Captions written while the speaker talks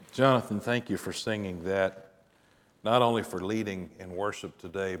Jonathan, thank you for singing that, not only for leading in worship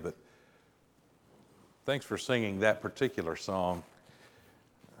today, but thanks for singing that particular song.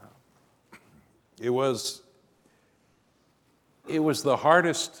 It was the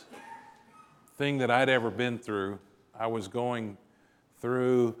hardest thing that I'd ever been through. I was going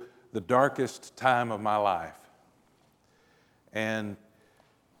through the darkest time of my life. And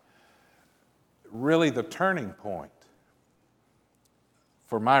really the turning point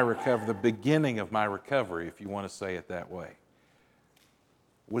for my recovery, the beginning of my recovery, if you want to say it that way,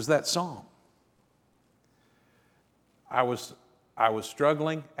 was that song. I was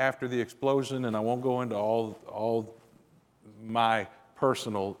struggling after the explosion, and I won't go into all my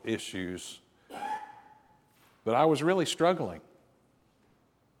personal issues, but I was really struggling.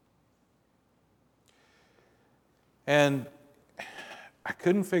 And I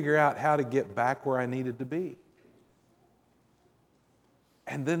couldn't figure out how to get back where I needed to be.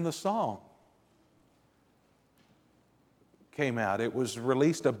 And then the song came out. It was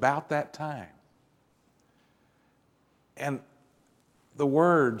released about that time. And the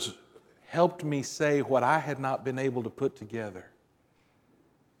words helped me say what I had not been able to put together.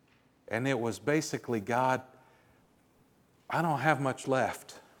 And it was basically, God, I don't have much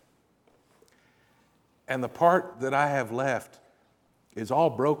left. And the part that I have left is all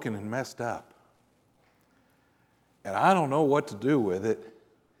broken and messed up. And I don't know what to do with it.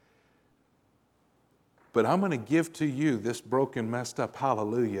 But I'm going to give to you this broken, messed up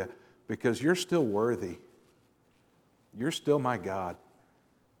hallelujah because you're still worthy. You're still my God.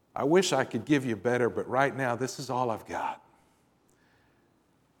 I wish I could give you better, but right now this is all I've got.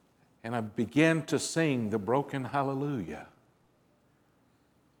 And I began to sing the broken hallelujah.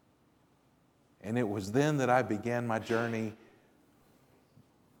 And it was then that I began my journey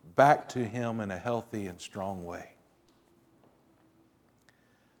back to Him in a healthy and strong way.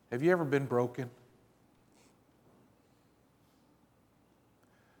 Have you ever been broken?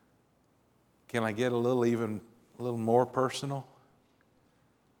 Can I get a little more personal?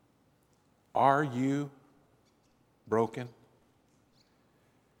 Are you broken?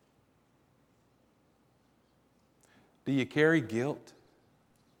 Do you carry guilt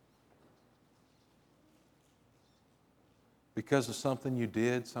because of something you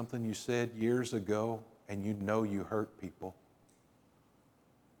did, something you said years ago, and you know you hurt people?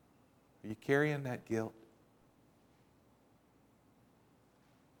 Are you carrying that guilt?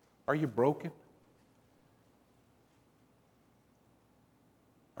 Are you broken?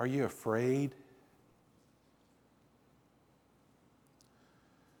 Are you afraid?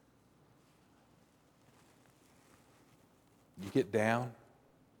 You get down?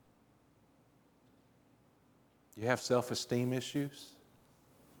 You have self-esteem issues?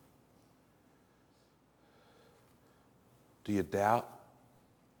 Do you doubt?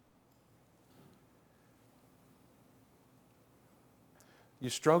 You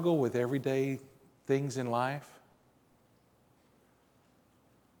struggle with everyday things in life?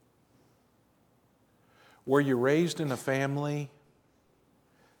 Were you raised in a family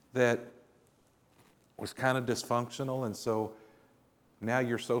that was kind of dysfunctional, and so now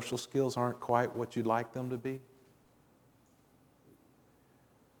your social skills aren't quite what you'd like them to be?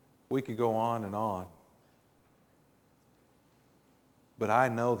 We could go on and on. But I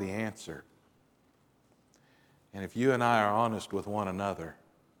know the answer. And if you and I are honest with one another,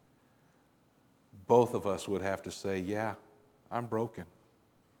 both of us would have to say, yeah, I'm broken.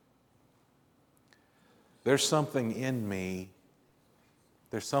 There's something in me,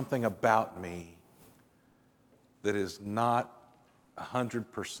 there's something about me that is not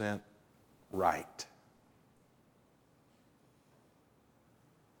 100% right.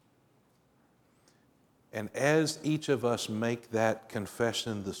 And as each of us make that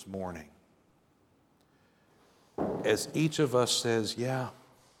confession this morning, as each of us says, yeah,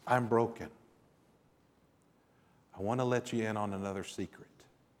 I'm broken, I want to let you in on another secret.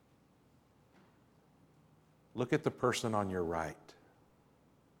 Look at the person on your right.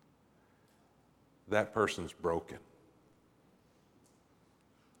 That person's broken.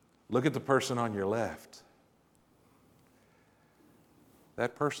 Look at the person on your left.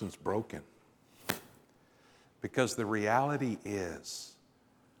 That person's broken. Because the reality is,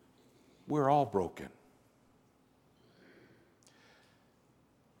 we're all broken.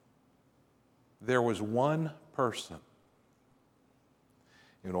 There was one person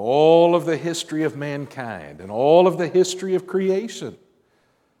in all of the history of mankind and all of the history of creation,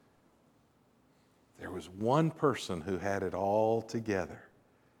 there was one person who had it all together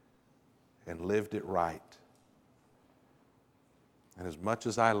and lived it right. And as much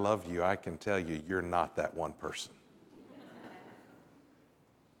as I love you, I can tell you, you're not that one person.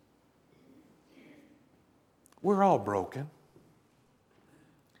 We're all broken.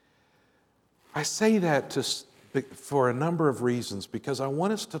 I say that for a number of reasons, because I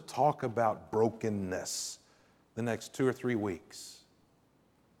want us to talk about brokenness the next 2 or 3 weeks.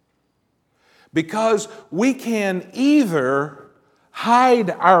 Because we can either hide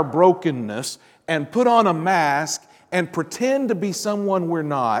our brokenness and put on a mask and pretend to be someone we're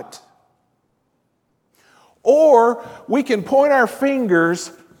not, or we can point our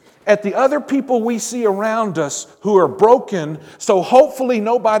fingers at the other people we see around us who are broken, so hopefully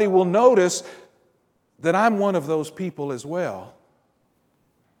nobody will notice that I'm one of those people as well.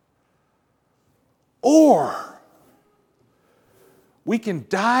 Or we can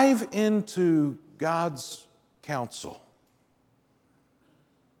dive into God's counsel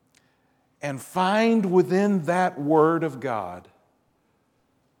and find within that Word of God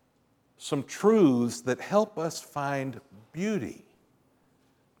some truths that help us find beauty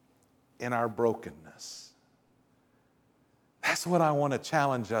in our brokenness. That's what I want to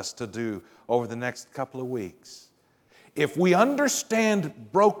challenge us to do over the next couple of weeks. If we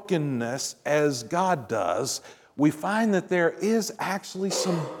understand brokenness as God does, we find that there is actually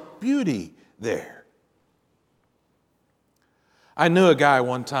some beauty there. I knew a guy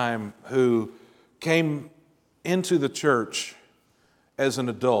one time who came into the church as an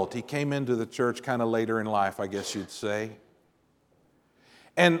adult. He came into the church kind of later in life, I guess you'd say.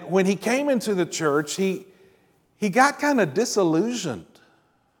 And when he came into the church, he got kind of disillusioned.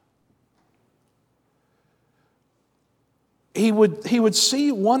 He would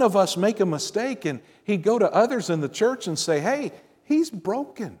see one of us make a mistake, and he'd go to others in the church and say, "Hey, he's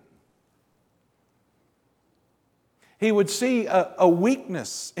broken." He would see a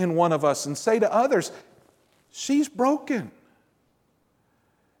weakness in one of us and say to others, "She's broken."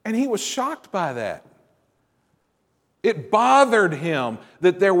 And he was shocked by that. It bothered him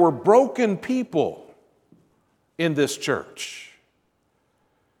that there were broken people in this church.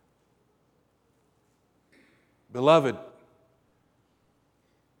 Beloved,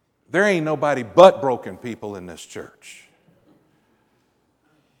 there ain't nobody but broken people in this church.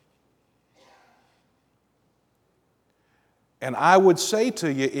 And I would say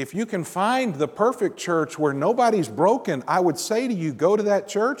to you, if you can find the perfect church where nobody's broken, I would say to you, go to that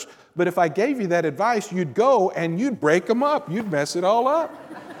church. But if I gave you that advice, you'd go and you'd break them up. You'd mess it all up.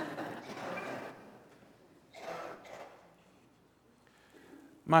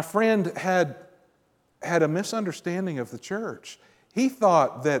 My friend had a misunderstanding of the church. He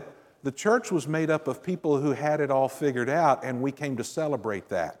thought that the church was made up of people who had it all figured out, and we came to celebrate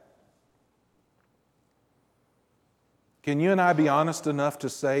that. Can you and I be honest enough to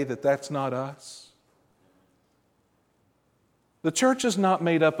say that that's not us? The church is not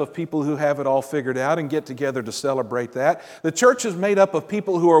made up of people who have it all figured out and get together to celebrate that. The church is made up of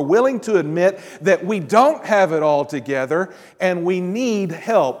people who are willing to admit that we don't have it all together and we need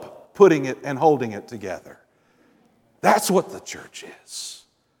help putting it and holding it together. That's what the church is.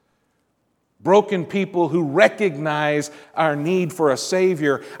 Broken people who recognize our need for a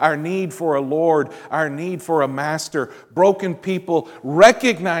Savior, our need for a Lord, our need for a Master. Broken people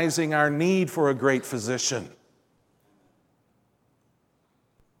recognizing our need for a great physician.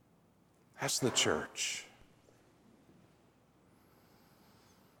 That's the church.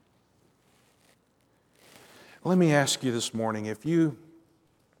 Let me ask you this morning, if you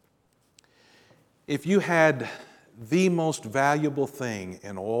had the most valuable thing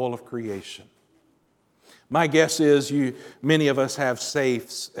in all of creation. My guess is many of us have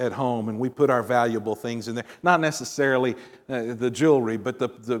safes at home and we put our valuable things in there. Not necessarily the jewelry,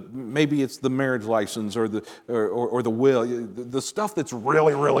 but maybe it's the marriage license or the will. The stuff that's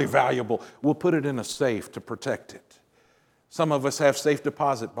really, really valuable, we'll put it in a safe to protect it. Some of us have safe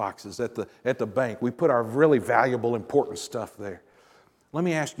deposit boxes at the bank. We put our really valuable, important stuff there. Let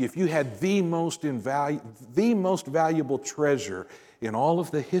me ask you, if you had the most valuable treasure in all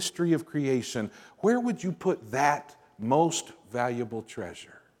of the history of creation, where would you put that most valuable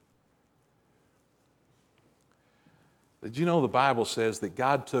treasure? Did you know the Bible says that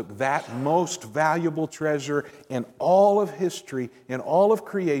God took that most valuable treasure in all of history, in all of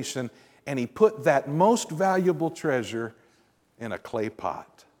creation, and He put that most valuable treasure in a clay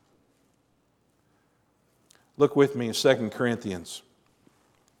pot? Look with me in 2 Corinthians.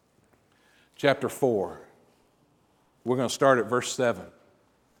 Chapter 4. We're going to start at verse 7.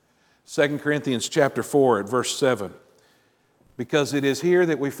 2 Corinthians chapter 4 at verse 7. Because it is here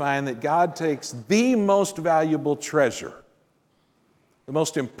that we find that God takes the most valuable treasure, the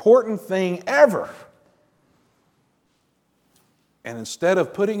most important thing ever, and instead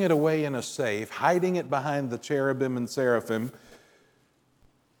of putting it away in a safe, hiding it behind the cherubim and seraphim,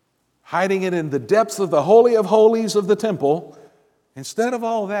 hiding it in the depths of the Holy of Holies of the temple. Instead of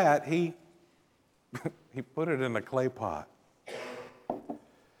all that, he put it in a clay pot.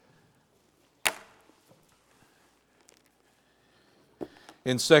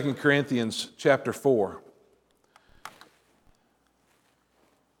 In 2 Corinthians chapter 4,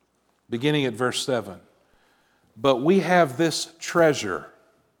 beginning at verse 7, but we have this treasure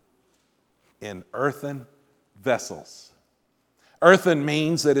in earthen vessels. Earthen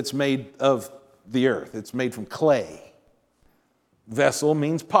means that it's made of the earth. It's made from clay. Vessel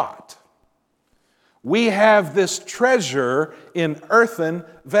means pot. We have this treasure in earthen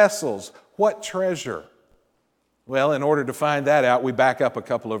vessels. What treasure? Well, in order to find that out, we back up a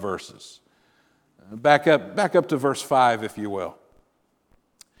couple of verses. Back up to verse 5, if you will.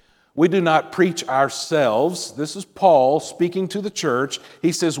 We do not preach ourselves. This is Paul speaking to the church.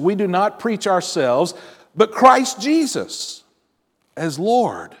 He says, we do not preach ourselves, but Christ Jesus as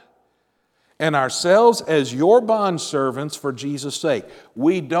Lord, and ourselves as your bondservants for Jesus' sake.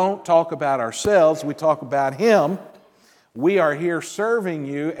 We don't talk about ourselves, we talk about Him. We are here serving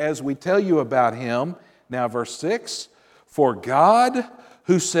you as we tell you about Him. Now, verse 6, for God,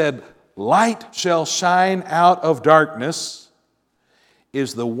 who said, light shall shine out of darkness,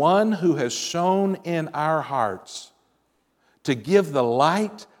 is the one who has shone in our hearts to give the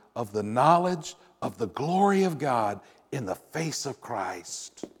light of the knowledge of the glory of God in the face of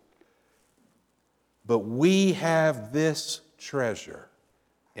Christ. But we have this treasure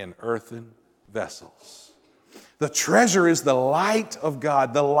in earthen vessels. The treasure is the light of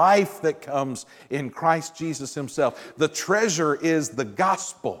God, the life that comes in Christ Jesus Himself. The treasure is the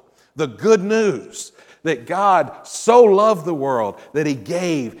gospel, the good news that God so loved the world that He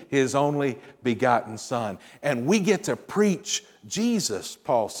gave His only begotten Son. And we get to preach Jesus,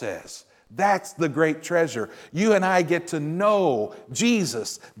 Paul says. That's the great treasure. You and I get to know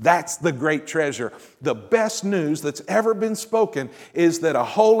Jesus. That's the great treasure. The best news that's ever been spoken is that a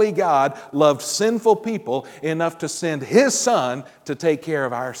holy God loved sinful people enough to send His Son to take care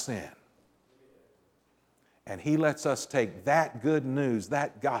of our sin. And He lets us take that good news,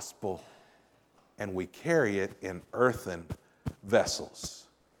 that gospel, and we carry it in earthen vessels.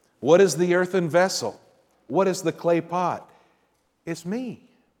 What is the earthen vessel? What is the clay pot? It's me.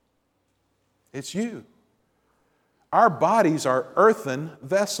 It's you. Our bodies are earthen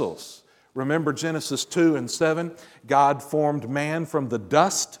vessels. Remember Genesis 2 and 7? God formed man from the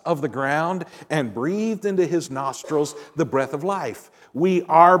dust of the ground and breathed into his nostrils the breath of life. We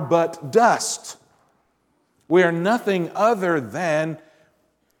are but dust. We are nothing other than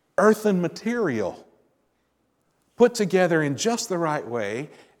earthen material put together in just the right way,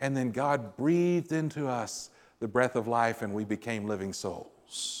 and then God breathed into us the breath of life and we became living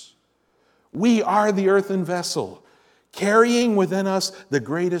souls. We are the earthen vessel, carrying within us the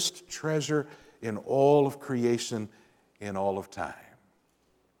greatest treasure in all of creation, in all of time.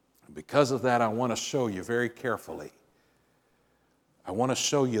 Because of that, I want to show you very carefully. I want to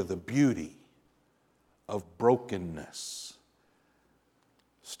show you the beauty of brokenness.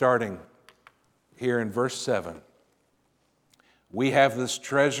 Starting here in verse 7. We have this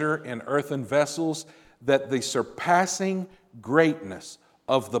treasure in earthen vessels, that the surpassing greatness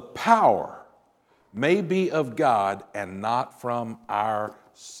of the power may be of God and not from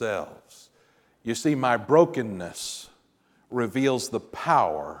ourselves. You see, my brokenness reveals the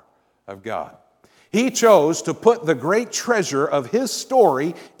power of God. He chose to put the great treasure of His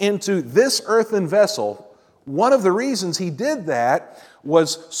story into this earthen vessel. One of the reasons He did that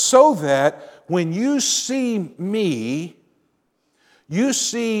was so that when you see me, you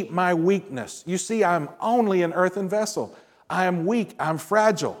see my weakness. You see, I'm only an earthen vessel. I am weak, I'm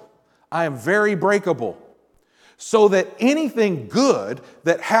fragile, I am very breakable. So that anything good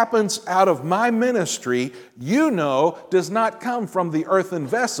that happens out of my ministry, you know, does not come from the earthen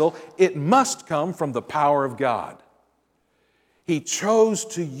vessel. It must come from the power of God. He chose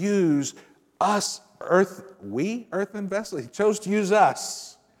to use us, earthen vessels. He chose to use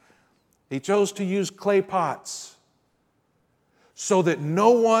us. He chose to use clay pots so that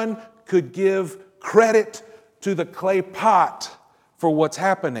no one could give credit to the clay pot for what's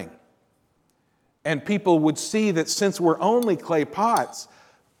happening. And people would see that since we're only clay pots,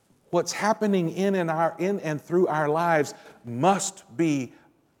 what's happening in and through our lives must be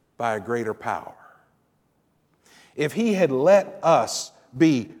by a greater power. If He had let us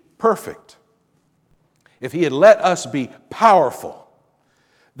be perfect, if He had let us be powerful,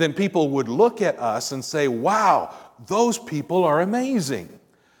 then people would look at us and say, wow, those people are amazing.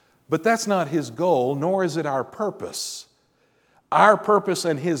 But that's not His goal, nor is it our purpose. Our purpose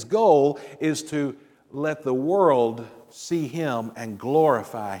and His goal is to let the world see Him and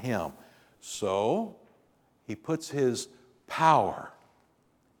glorify Him. So he puts his power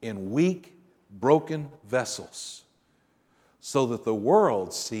in weak, broken vessels so that the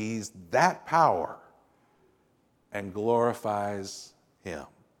world sees that power and glorifies him.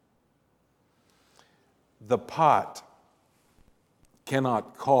 The pot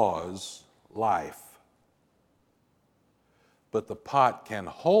cannot cause life, but the pot can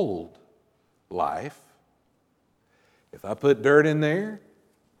hold life. If I put dirt in there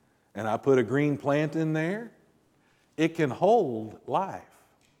and I put a green plant in there, it can hold life.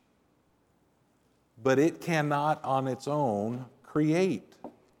 But it cannot on its own create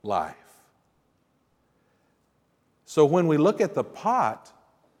life. So when we look at the pot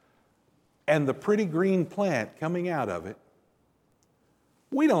and the pretty green plant coming out of it,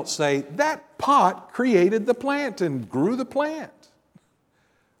 we don't say that pot created the plant and grew the plant.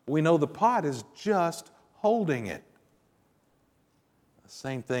 We know the pot is just holding it. The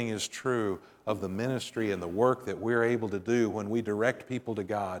same thing is true of the ministry and the work that we're able to do when we direct people to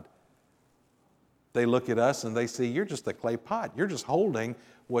God. They look at us and they see, you're just a clay pot. You're just holding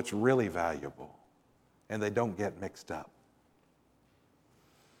what's really valuable. And they don't get mixed up.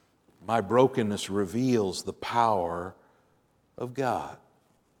 My brokenness reveals the power of God.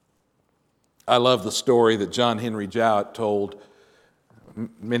 I love the story that John Henry Jowett told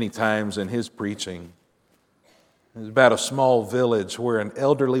many times in his preaching. It was about a small village where an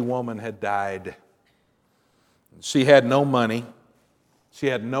elderly woman had died. She had no money. She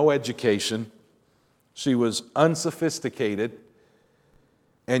had no education. She was unsophisticated.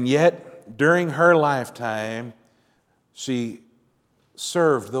 And yet, during her lifetime, she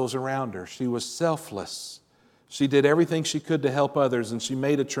served those around her. She was selfless. She did everything she could to help others, and she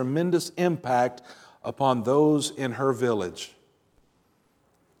made a tremendous impact upon those in her village.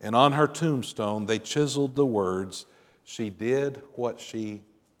 And on her tombstone, they chiseled the words, "She did what she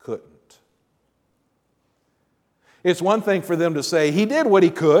couldn't." It's one thing for them to say, "He did what he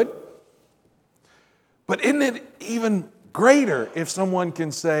could." But isn't it even greater if someone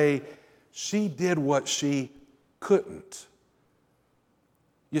can say, "She did what she couldn't"?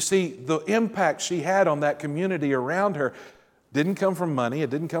 You see, the impact she had on that community around her didn't come from money, it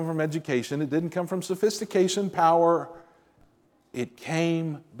didn't come from education, it didn't come from sophistication, power. It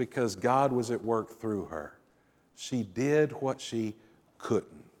came because God was at work through her. She did what she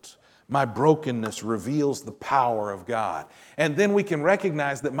couldn't. My brokenness reveals the power of God. And then we can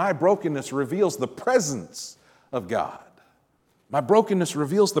recognize that my brokenness reveals the presence of God. My brokenness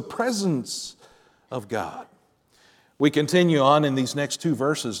reveals the presence of God. We continue on in these next two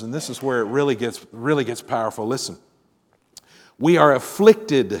verses, and this is where it really gets powerful. Listen. We are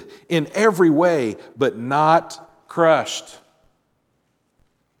afflicted in every way, but not crushed.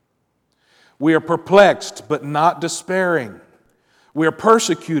 We are perplexed, but not despairing. We are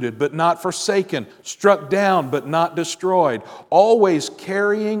persecuted, but not forsaken, struck down, but not destroyed, always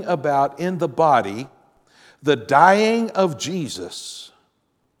carrying about in the body the dying of Jesus,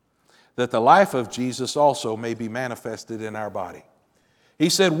 that the life of Jesus also may be manifested in our body. He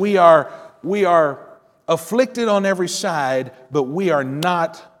said, we are afflicted on every side, but we are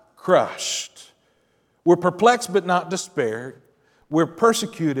not crushed. We're perplexed, but not despaired. We're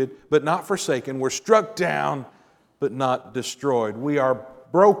persecuted, but not forsaken. We're struck down, but not destroyed. We are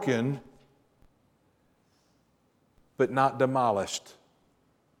broken, but not demolished.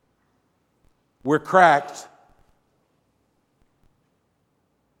 We're cracked,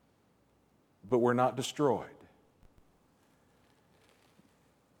 but we're not destroyed.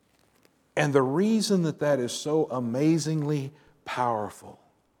 And the reason that that is so amazingly powerful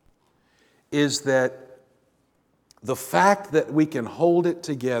is that the fact that we can hold it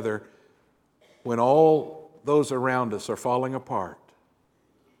together when all those around us are falling apart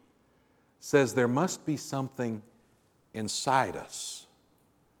says there must be something inside us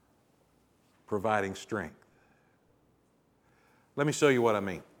providing strength. Let me show you what I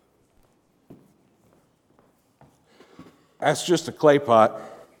mean. That's just a clay pot.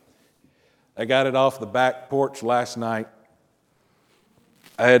 I got it off the back porch last night.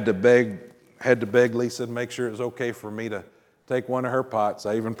 I had to beg Lisa to make sure it was okay for me to take one of her pots.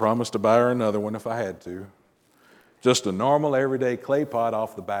 I even promised to buy her another one if I had to. Just a normal, everyday clay pot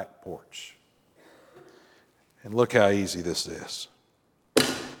off the back porch. And look how easy this is.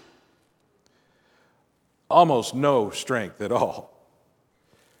 Almost no strength at all.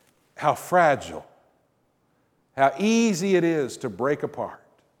 How fragile. How easy it is to break apart.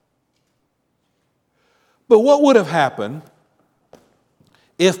 But what would have happened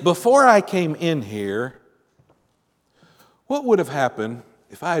if before I came in here, what would have happened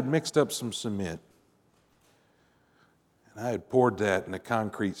if I had mixed up some cement and I had poured that in a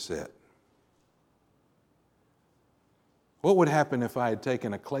concrete set? What would happen if I had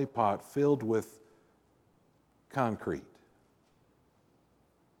taken a clay pot filled with concrete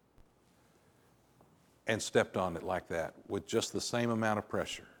and stepped on it like that with just the same amount of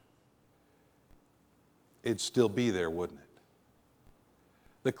pressure? It'd still be there, wouldn't it?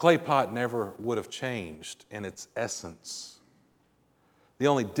 The clay pot never would have changed in its essence. The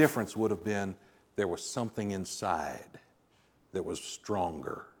only difference would have been there was something inside that was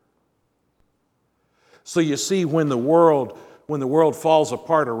stronger. So you see, when the world falls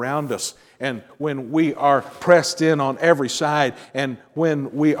apart around us, and when we are pressed in on every side, and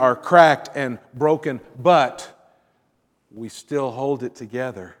when we are cracked and broken, but we still hold it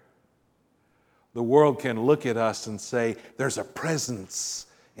together, the world can look at us and say, there's a presence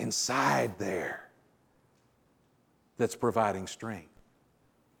inside there that's providing strength.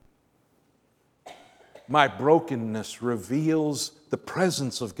 My brokenness reveals the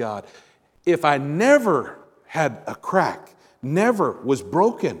presence of God. If I never had a crack, never was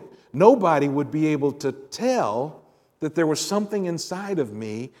broken, nobody would be able to tell that there was something inside of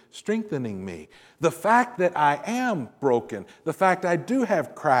me strengthening me. The fact that I am broken, the fact I do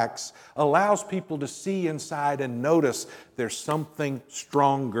have cracks, allows people to see inside and notice there's something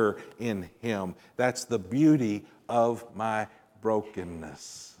stronger in him. That's the beauty of my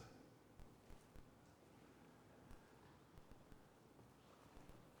brokenness.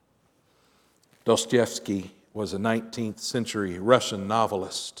 Dostoevsky was a 19th century Russian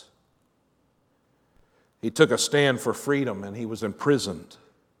novelist. He took a stand for freedom and he was imprisoned.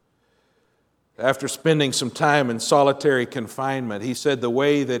 After spending some time in solitary confinement, he said the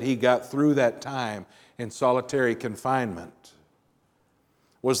way that he got through that time in solitary confinement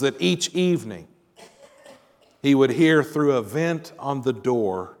was that each evening he would hear through a vent on the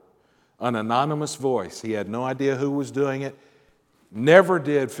door an anonymous voice. He had no idea who was doing it, never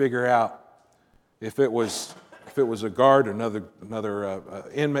did figure out if it was a guard or another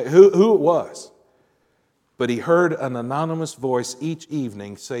inmate, who it was. But he heard an anonymous voice each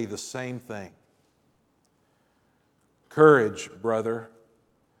evening say the same thing. Courage, brother,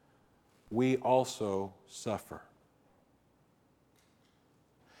 we also suffer.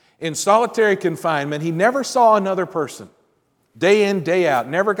 In solitary confinement, he never saw another person. Day in, day out,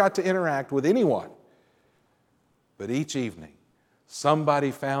 never got to interact with anyone. But each evening,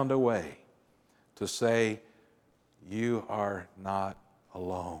 somebody found a way to say, you are not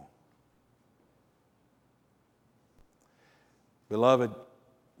alone. Beloved,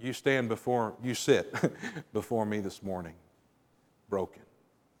 you sit before me this morning, broken.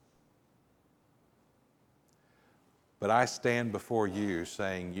 But I stand before you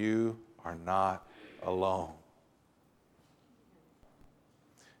saying, you are not alone.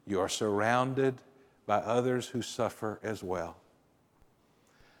 You are surrounded by others who suffer as well.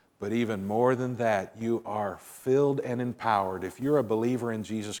 But even more than that, you are filled and empowered. If you're a believer in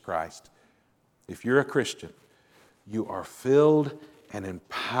Jesus Christ, if you're a Christian, you are filled and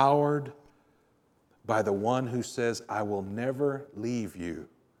empowered by the one who says, I will never leave you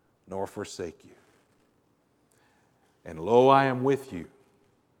nor forsake you. And lo, I am with you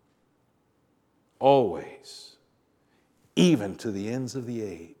always, even to the ends of the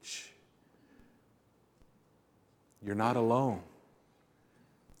age. You're not alone.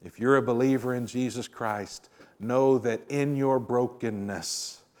 If you're a believer in Jesus Christ, know that in your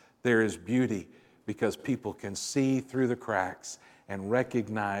brokenness there is beauty, because people can see through the cracks and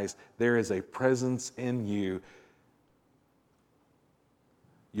recognize there is a presence in you.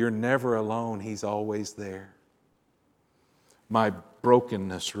 You're never alone. He's always there. My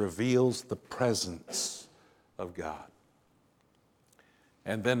brokenness reveals the presence of God.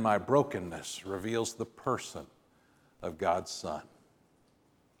 And then my brokenness reveals the person of God's Son.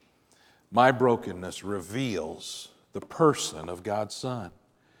 My brokenness reveals the person of God's Son.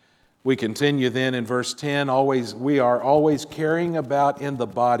 We continue then in verse 10, we are always carrying about in the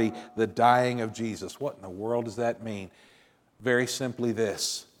body the dying of Jesus. What in the world does that mean? Very simply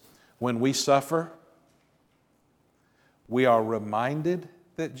this: when we suffer, we are reminded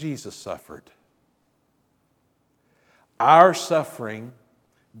that Jesus suffered. Our suffering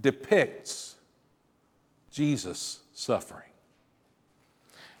depicts Jesus' suffering.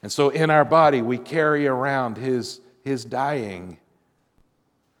 And so in our body, we carry around His dying,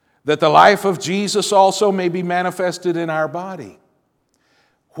 that the life of Jesus also may be manifested in our body.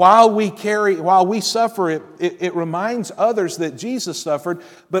 While we suffer, it reminds others that Jesus suffered,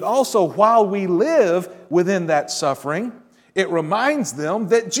 but also while we live within that suffering, it reminds them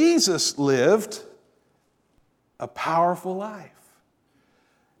that Jesus lived a powerful life.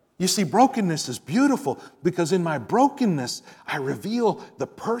 You see, brokenness is beautiful because in my brokenness, I reveal the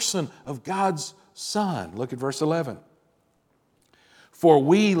person of God's Son. Look at verse 11. For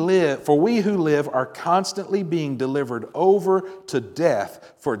we who live are constantly being delivered over to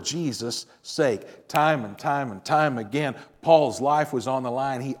death for Jesus' sake. Time and time and time again, Paul's life was on the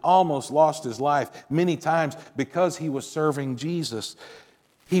line. He almost lost his life many times because he was serving Jesus.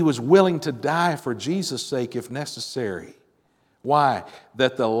 He was willing to die for Jesus' sake if necessary. Why?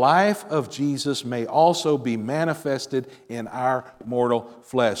 That the life of Jesus may also be manifested in our mortal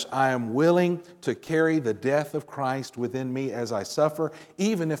flesh. I am willing to carry the death of Christ within me as I suffer,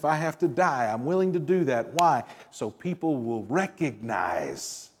 even if I have to die. I'm willing to do that. Why? So people will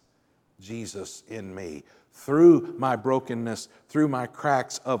recognize Jesus in me. Through my brokenness, through my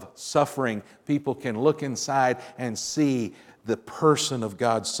cracks of suffering, people can look inside and see the person of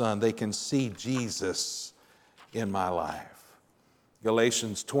God's Son. They can see Jesus in my life.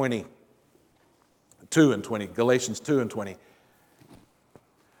 Galatians 2 and 20.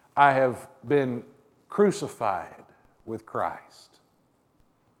 I have been crucified with Christ.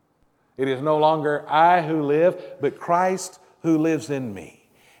 It is no longer I who live, but Christ who lives in me.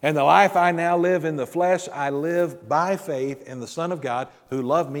 And the life I now live in the flesh, I live by faith in the Son of God who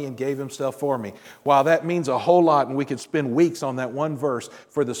loved me and gave himself for me. While that means a whole lot, and we could spend weeks on that one verse,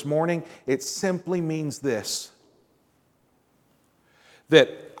 for this morning, it simply means this: that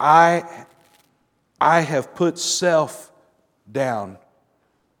I have put self down.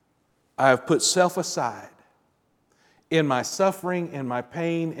 I have put self aside. In my suffering, in my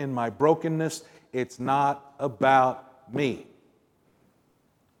pain, in my brokenness, it's not about me.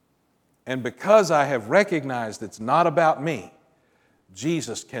 And because I have recognized it's not about me,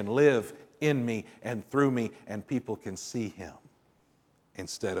 Jesus can live in me and through me, and people can see him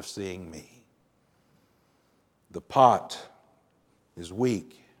instead of seeing me. The pot is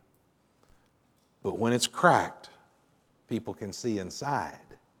weak, but when it's cracked, people can see inside.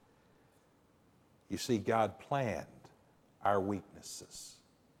 You see, God planned our weaknesses.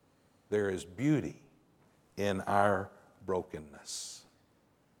 There is beauty in our brokenness.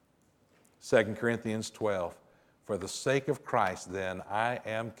 2 Corinthians 12, for the sake of Christ, then, I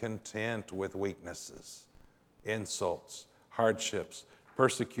am content with weaknesses, insults, hardships,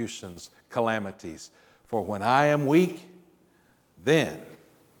 persecutions, calamities. For when I am weak, then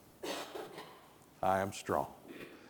I am strong.